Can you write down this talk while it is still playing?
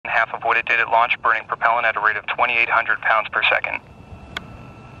of what it did at launch, burning propellant at a rate of 2,800 pounds per second.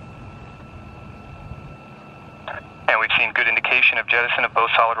 And we've seen good indication of jettison of both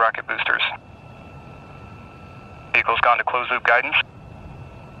solid rocket boosters. Vehicle's gone to closed loop guidance.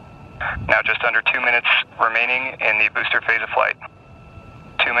 Now just under 2 minutes remaining in the booster phase of flight.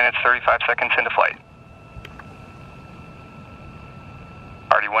 2 minutes, 35 seconds into flight.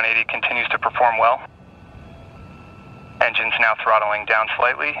 RD-180 continues to perform well. Engine's now throttling down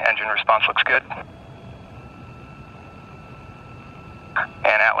slightly. Engine response looks good.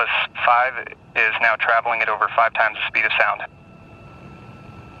 And Atlas 5 is now traveling at over 5 times the speed of sound.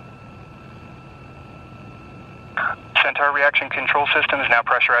 Centaur reaction control system is now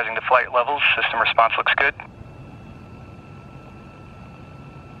pressurizing to flight levels. System response looks good.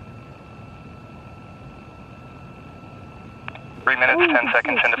 Three minutes, 10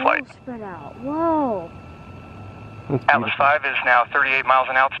 seconds into flight. Spread out. Whoa. Atlas 5 is now 38 miles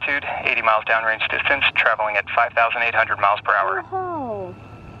in altitude, 80 miles downrange distance, traveling at 5,800 miles per hour. Oh.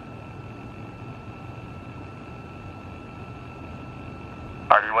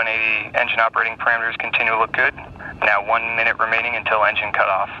 RD-180 engine operating parameters continue to look good. Now 1 minute remaining until engine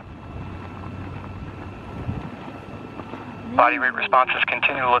cutoff. Body rate responses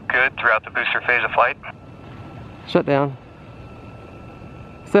continue to look good throughout the booster phase of flight. Shut down.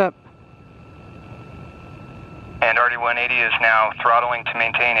 Step. And RD-180 is now throttling to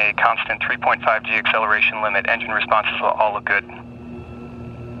maintain a constant 3.5 G acceleration limit. Engine responses will all look good.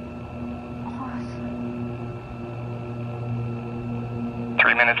 Awesome.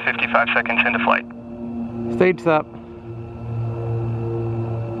 3 minutes, 55 seconds into flight. Stage up.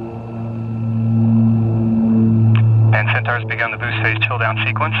 And Centaur's begun the boost phase chill down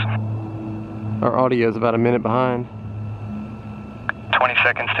sequence. Our audio is about a minute behind. 20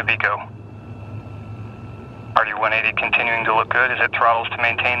 seconds to BECO. RD-180 continuing to look good as it throttles to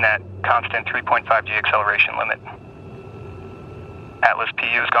maintain that constant 3.5 G acceleration limit. Atlas PU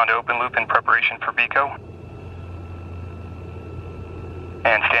has gone to open loop in preparation for BECO.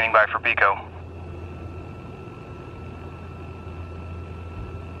 And standing by for BECO.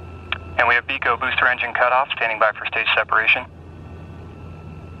 And we have BECO booster engine cutoff, standing by for stage separation.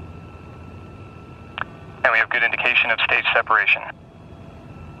 And we have good indication of stage separation.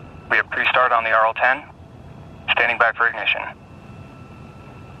 We have pre-start on the RL-10, standing by for ignition.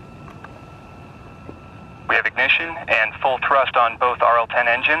 We have ignition and full thrust on both RL-10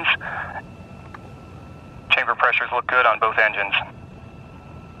 engines. Chamber pressures look good on both engines.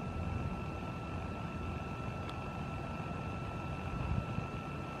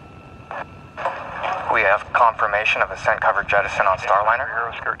 We have confirmation of ascent cover jettison on Starliner.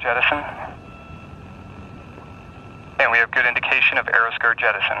 Aeroskirt jettison. And we have good indication of aeroskirt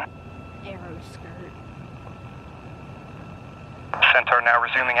jettison. Aeroskirt. Centaur now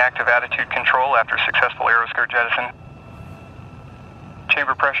resuming active attitude control after successful aeroskirt jettison.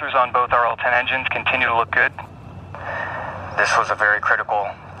 Chamber pressures on both RL-10 engines continue to look good. This was a very critical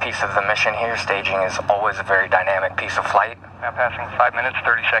piece of the mission here. Staging is always a very dynamic piece of flight. Now passing 5 minutes,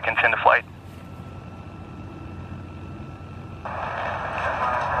 30 seconds into flight.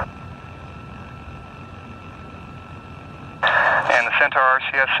 And the Centaur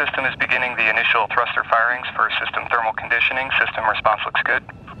RCS system is beginning the initial thruster firings for system thermal conditioning. System response looks good.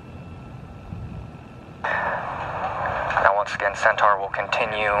 Now once again, Centaur will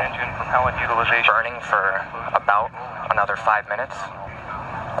continue Engine propellant utilization burning for about another 5 minutes.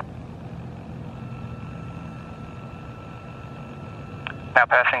 Now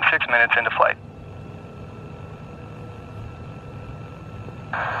passing 6 minutes into flight.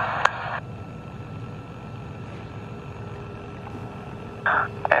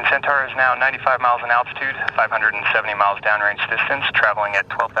 And Centaur is now 95 miles in altitude, 570 miles downrange distance, traveling at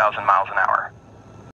 12,000 miles an hour.